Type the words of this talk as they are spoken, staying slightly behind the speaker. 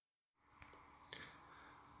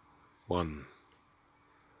1.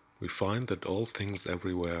 We find that all things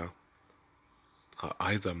everywhere are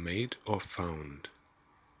either made or found,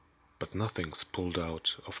 but nothing's pulled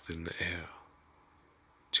out of thin air.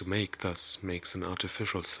 To make thus makes an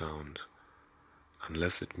artificial sound,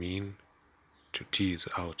 unless it mean to tease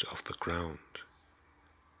out of the ground.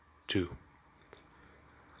 2.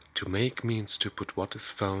 To make means to put what is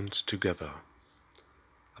found together.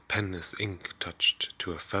 A pen is ink touched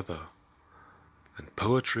to a feather, and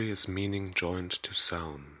poetry is meaning joined to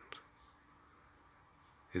sound.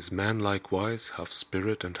 Is man likewise half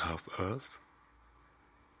spirit and half earth?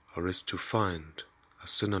 Or is to find a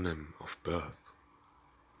synonym of birth?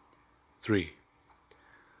 3.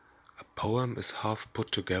 A poem is half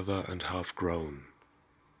put together and half grown.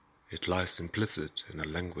 It lies implicit in a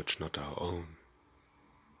language not our own.